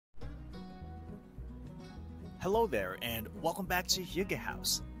Hello there and welcome back to Yuga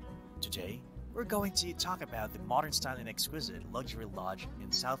House. Today, we're going to talk about the modern style and exquisite luxury lodge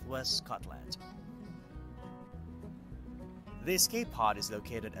in southwest Scotland. The escape pod is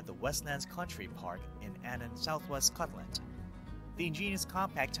located at the Westlands Country Park in Annan, southwest Scotland. The ingenious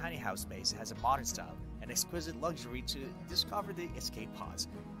compact tiny house space has a modern style and exquisite luxury to discover the escape pods,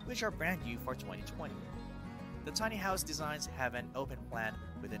 which are brand new for 2020. The tiny house designs have an open plan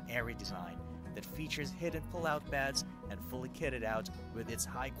with an airy design that features hidden pull-out beds and fully kitted out with its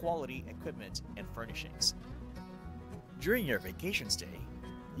high-quality equipment and furnishings. During your vacation stay,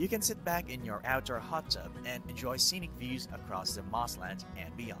 you can sit back in your outdoor hot tub and enjoy scenic views across the Mossland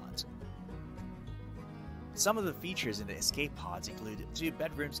and beyond. Some of the features in the escape pods include 2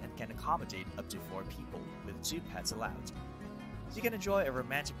 bedrooms and can accommodate up to 4 people with 2 pets allowed. You can enjoy a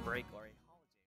romantic break or